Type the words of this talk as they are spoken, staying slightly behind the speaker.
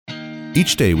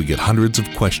Each day we get hundreds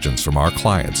of questions from our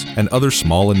clients and other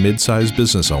small and mid-sized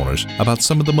business owners about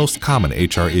some of the most common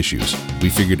HR issues. We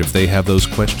figured if they have those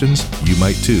questions, you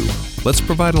might too. Let's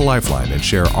provide a lifeline and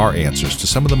share our answers to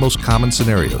some of the most common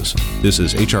scenarios. This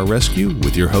is HR Rescue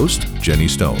with your host, Jenny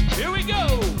Stone. Here we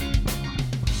go!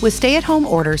 With stay-at-home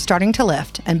orders starting to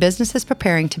lift and businesses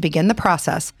preparing to begin the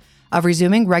process of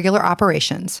resuming regular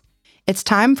operations, it's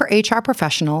time for HR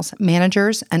professionals,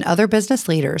 managers, and other business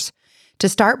leaders to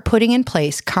start putting in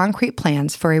place concrete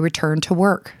plans for a return to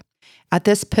work. At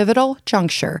this pivotal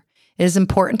juncture, it is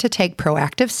important to take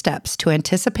proactive steps to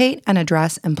anticipate and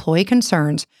address employee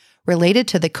concerns related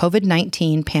to the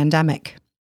COVID-19 pandemic.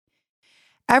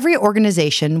 Every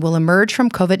organization will emerge from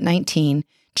COVID-19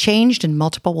 changed in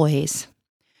multiple ways.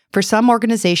 For some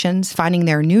organizations, finding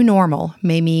their new normal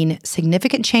may mean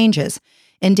significant changes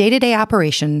in day-to-day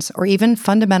operations or even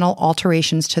fundamental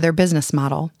alterations to their business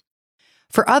model.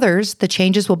 For others, the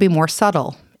changes will be more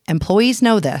subtle. Employees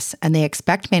know this, and they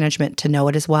expect management to know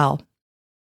it as well.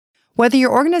 Whether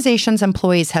your organization's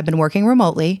employees have been working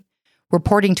remotely,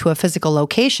 reporting to a physical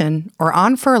location, or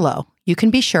on furlough, you can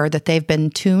be sure that they've been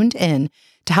tuned in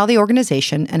to how the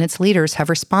organization and its leaders have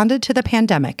responded to the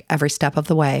pandemic every step of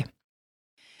the way.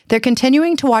 They're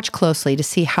continuing to watch closely to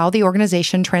see how the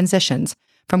organization transitions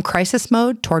from crisis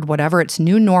mode toward whatever its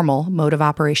new normal mode of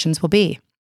operations will be.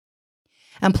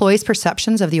 Employees'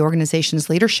 perceptions of the organization's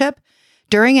leadership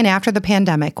during and after the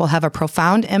pandemic will have a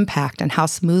profound impact on how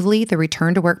smoothly the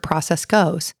return-to-work process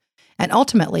goes, and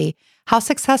ultimately, how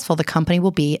successful the company will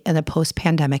be in a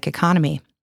post-pandemic economy.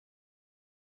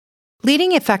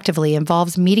 Leading effectively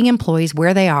involves meeting employees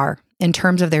where they are in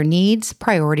terms of their needs,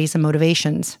 priorities, and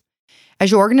motivations. As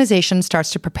your organization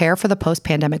starts to prepare for the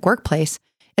post-pandemic workplace,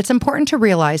 it's important to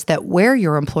realize that where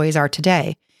your employees are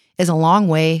today is a long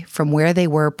way from where they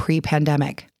were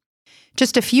pre-pandemic.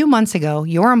 Just a few months ago,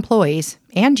 your employees,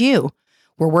 and you,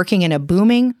 were working in a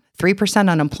booming 3%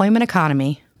 unemployment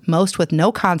economy, most with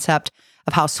no concept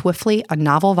of how swiftly a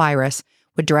novel virus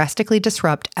would drastically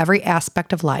disrupt every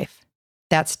aspect of life.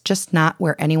 That's just not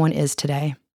where anyone is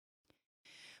today.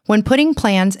 When putting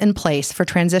plans in place for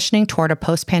transitioning toward a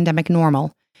post-pandemic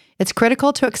normal, it's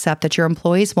critical to accept that your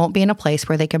employees won't be in a place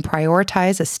where they can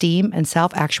prioritize esteem and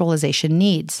self-actualization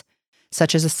needs,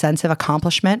 such as a sense of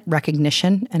accomplishment,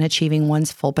 recognition, and achieving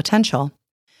one's full potential,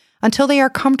 until they are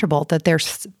comfortable that their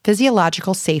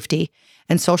physiological safety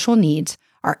and social needs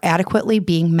are adequately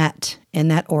being met in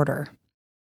that order.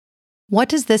 What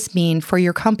does this mean for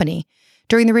your company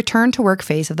during the return to work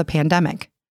phase of the pandemic?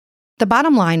 The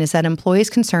bottom line is that employees'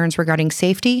 concerns regarding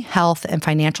safety, health, and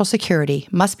financial security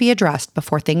must be addressed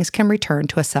before things can return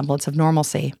to a semblance of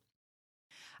normalcy.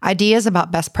 Ideas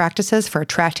about best practices for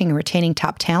attracting and retaining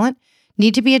top talent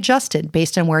need to be adjusted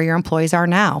based on where your employees are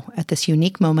now at this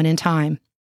unique moment in time.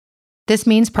 This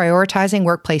means prioritizing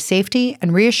workplace safety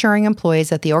and reassuring employees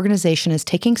that the organization is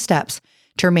taking steps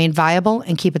to remain viable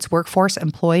and keep its workforce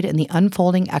employed in the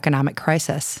unfolding economic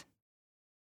crisis.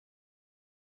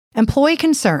 Employee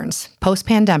concerns,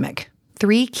 post-pandemic,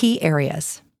 3 key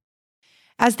areas.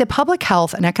 As the public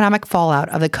health and economic fallout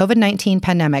of the COVID-19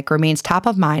 pandemic remains top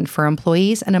of mind for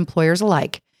employees and employers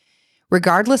alike,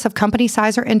 regardless of company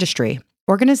size or industry,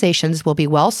 organizations will be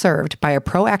well served by a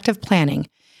proactive planning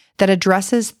that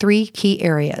addresses 3 key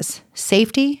areas: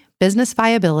 safety, business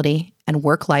viability, and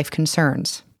work-life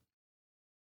concerns.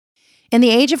 In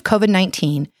the age of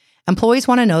COVID-19, employees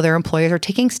want to know their employers are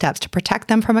taking steps to protect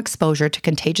them from exposure to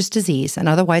contagious disease and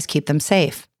otherwise keep them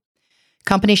safe.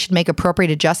 Companies should make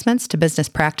appropriate adjustments to business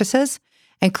practices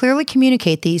and clearly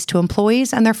communicate these to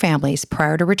employees and their families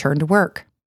prior to return to work.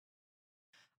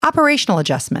 Operational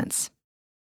adjustments.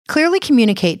 Clearly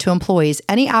communicate to employees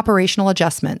any operational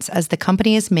adjustments as the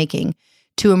company is making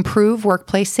to improve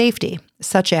workplace safety,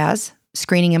 such as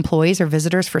screening employees or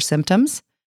visitors for symptoms,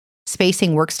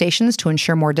 spacing workstations to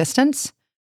ensure more distance,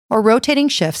 or rotating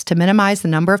shifts to minimize the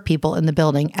number of people in the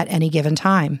building at any given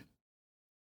time.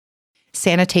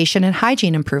 Sanitation and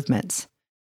hygiene improvements.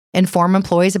 Inform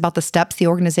employees about the steps the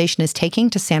organization is taking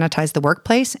to sanitize the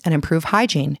workplace and improve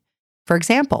hygiene. For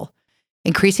example,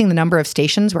 increasing the number of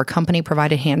stations where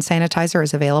company-provided hand sanitizer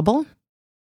is available,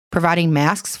 providing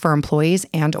masks for employees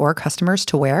and/or customers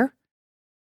to wear,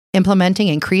 implementing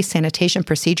increased sanitation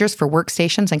procedures for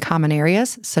workstations and common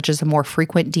areas, such as a more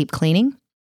frequent deep cleaning,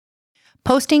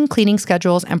 posting cleaning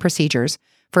schedules and procedures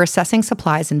for assessing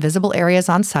supplies in visible areas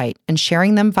on site and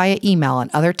sharing them via email and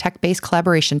other tech-based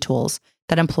collaboration tools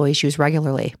that employees use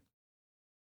regularly.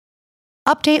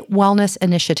 Update wellness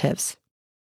initiatives.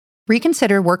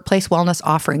 Reconsider workplace wellness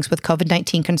offerings with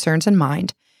COVID-19 concerns in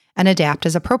mind and adapt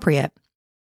as appropriate.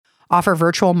 Offer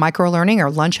virtual microlearning or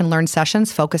lunch and learn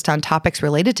sessions focused on topics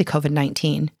related to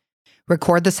COVID-19.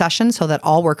 Record the session so that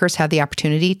all workers have the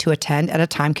opportunity to attend at a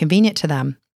time convenient to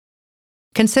them.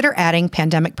 Consider adding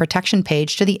pandemic protection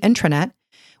page to the intranet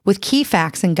with key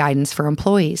facts and guidance for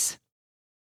employees.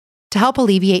 To help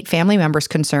alleviate family members'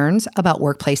 concerns about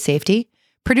workplace safety,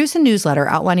 produce a newsletter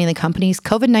outlining the company's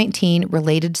COVID-19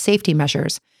 related safety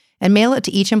measures and mail it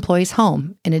to each employee's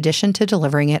home, in addition to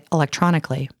delivering it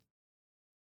electronically.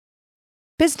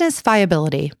 Business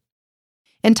viability.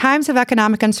 In times of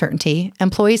economic uncertainty,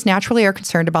 employees naturally are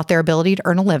concerned about their ability to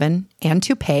earn a living and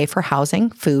to pay for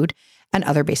housing, food, and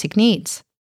other basic needs.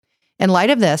 In light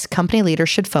of this, company leaders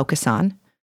should focus on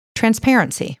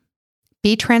transparency.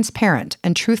 Be transparent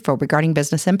and truthful regarding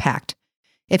business impact.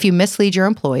 If you mislead your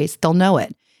employees, they'll know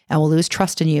it and will lose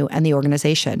trust in you and the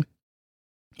organization.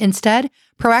 Instead,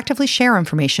 proactively share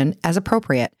information as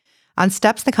appropriate on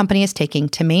steps the company is taking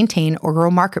to maintain or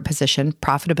grow market position,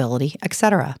 profitability,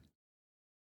 etc.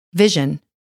 Vision.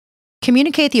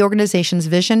 Communicate the organization's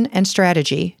vision and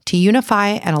strategy to unify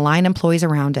and align employees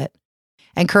around it.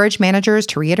 Encourage managers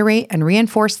to reiterate and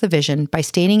reinforce the vision by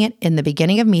stating it in the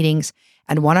beginning of meetings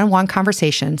and one-on-one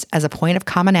conversations as a point of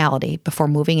commonality before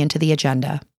moving into the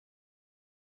agenda.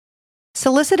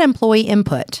 Solicit employee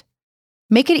input.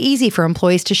 Make it easy for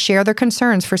employees to share their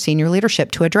concerns for senior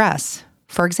leadership to address.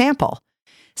 For example,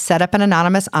 set up an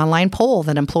anonymous online poll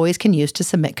that employees can use to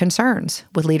submit concerns,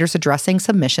 with leaders addressing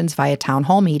submissions via town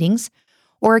hall meetings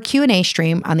or a Q&A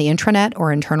stream on the intranet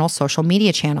or internal social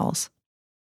media channels.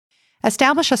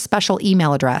 Establish a special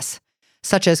email address,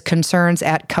 such as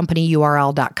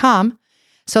concerns@companyurl.com,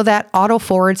 so that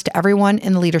auto-forwards to everyone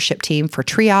in the leadership team for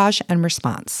triage and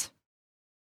response.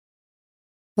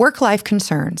 Work-life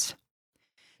concerns.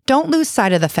 Don't lose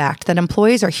sight of the fact that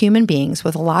employees are human beings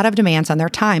with a lot of demands on their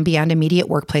time beyond immediate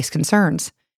workplace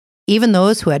concerns. Even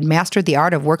those who had mastered the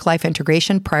art of work-life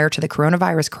integration prior to the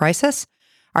coronavirus crisis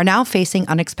are now facing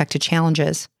unexpected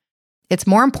challenges. It's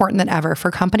more important than ever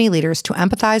for company leaders to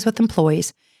empathize with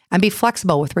employees and be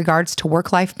flexible with regards to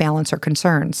work-life balance or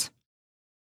concerns.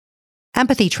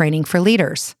 Empathy training for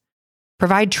leaders.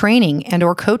 Provide training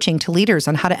and/or coaching to leaders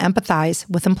on how to empathize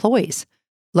with employees.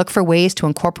 Look for ways to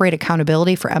incorporate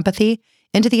accountability for empathy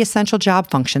into the essential job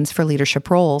functions for leadership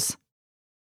roles.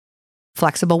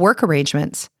 Flexible work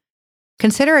arrangements.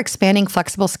 Consider expanding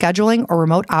flexible scheduling or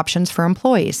remote options for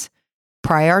employees.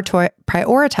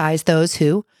 Prioritize those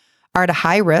who are at a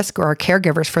high risk or are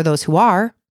caregivers for those who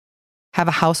are, have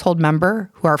a household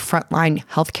member who are frontline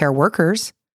healthcare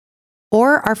workers,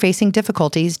 or are facing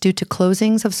difficulties due to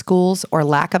closings of schools or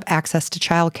lack of access to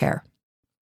childcare.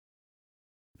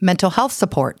 Mental health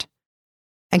support.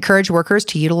 Encourage workers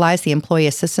to utilize the Employee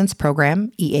Assistance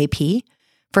Program, EAP,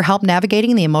 for help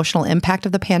navigating the emotional impact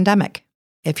of the pandemic.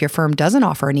 If your firm doesn't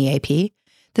offer an EAP,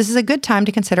 this is a good time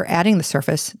to consider adding the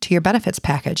service to your benefits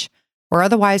package, or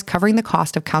otherwise covering the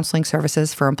cost of counseling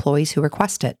services for employees who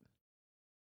request it.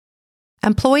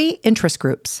 Employee interest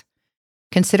groups.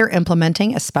 Consider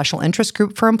implementing a special interest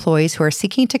group for employees who are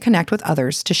seeking to connect with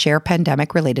others to share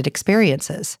pandemic-related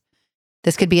experiences.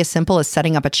 This could be as simple as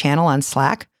setting up a channel on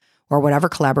Slack or whatever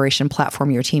collaboration platform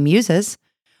your team uses,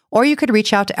 or you could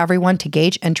reach out to everyone to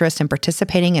gauge interest in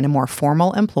participating in a more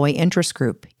formal employee interest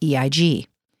group, EIG.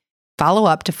 Follow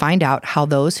up to find out how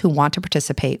those who want to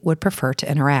participate would prefer to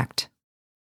interact.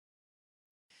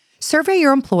 Survey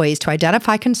your employees to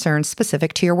identify concerns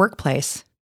specific to your workplace.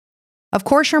 Of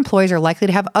course, your employees are likely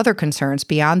to have other concerns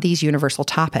beyond these universal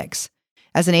topics.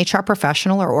 As an HR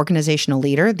professional or organizational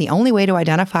leader, the only way to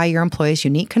identify your employees'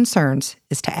 unique concerns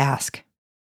is to ask.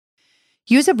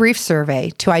 Use a brief survey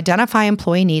to identify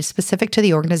employee needs specific to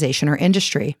the organization or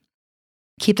industry.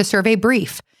 Keep the survey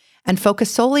brief and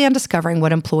focus solely on discovering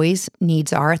what employees'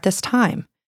 needs are at this time.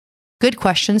 Good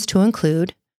questions to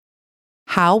include: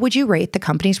 how would you rate the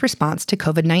company's response to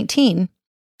COVID-19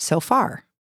 so far?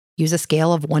 Use a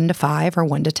scale of 1 to 5 or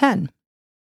 1 to 10.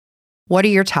 What are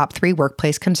your top 3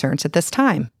 workplace concerns at this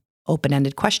time?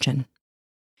 Open-ended question.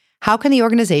 How can the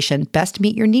organization best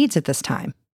meet your needs at this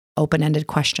time? Open-ended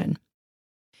question.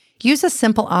 Use a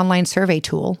simple online survey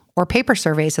tool or paper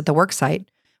surveys at the worksite,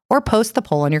 or post the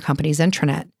poll on your company's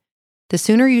intranet. The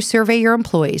sooner you survey your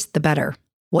employees, the better.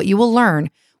 What you will learn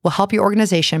will help your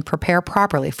organization prepare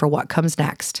properly for what comes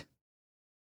next.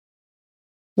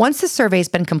 Once the survey has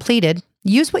been completed,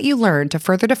 use what you learned to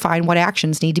further define what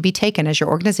actions need to be taken as your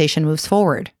organization moves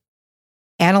forward.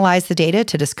 Analyze the data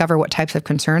to discover what types of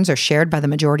concerns are shared by the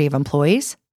majority of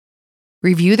employees.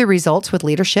 Review the results with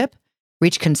leadership,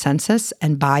 reach consensus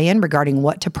and buy-in regarding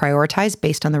what to prioritize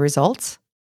based on the results.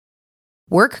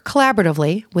 Work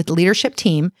collaboratively with the leadership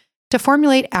team to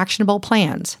formulate actionable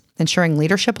plans ensuring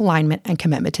leadership alignment and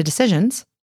commitment to decisions.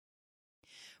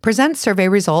 Present survey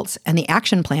results and the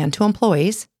action plan to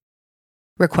employees.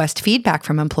 Request feedback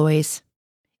from employees.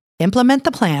 Implement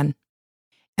the plan.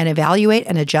 And evaluate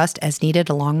and adjust as needed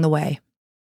along the way.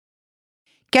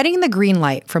 Getting the green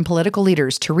light from political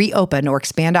leaders to reopen or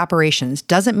expand operations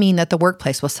doesn't mean that the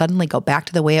workplace will suddenly go back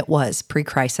to the way it was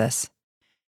pre-crisis.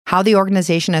 How the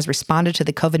organization has responded to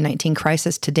the COVID-19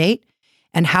 crisis to date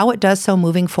and how it does so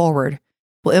moving forward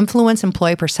will influence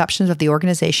employee perceptions of the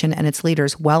organization and its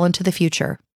leaders well into the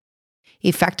future.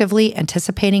 Effectively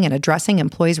anticipating and addressing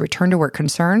employees' return to work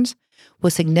concerns will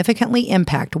significantly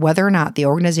impact whether or not the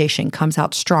organization comes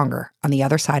out stronger on the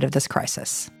other side of this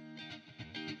crisis.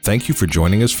 Thank you for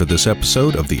joining us for this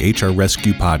episode of the HR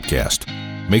Rescue Podcast.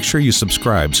 Make sure you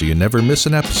subscribe so you never miss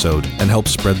an episode and help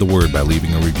spread the word by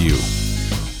leaving a review.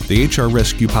 The HR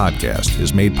Rescue Podcast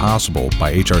is made possible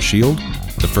by HR Shield,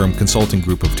 the Firm Consulting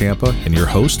Group of Tampa, and your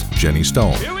host, Jenny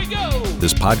Stone. Here we go!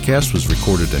 This podcast was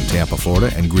recorded in Tampa,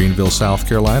 Florida and Greenville, South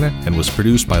Carolina, and was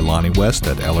produced by Lonnie West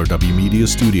at LRW Media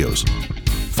Studios.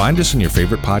 Find us in your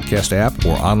favorite podcast app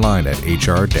or online at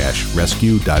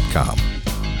hr-rescue.com.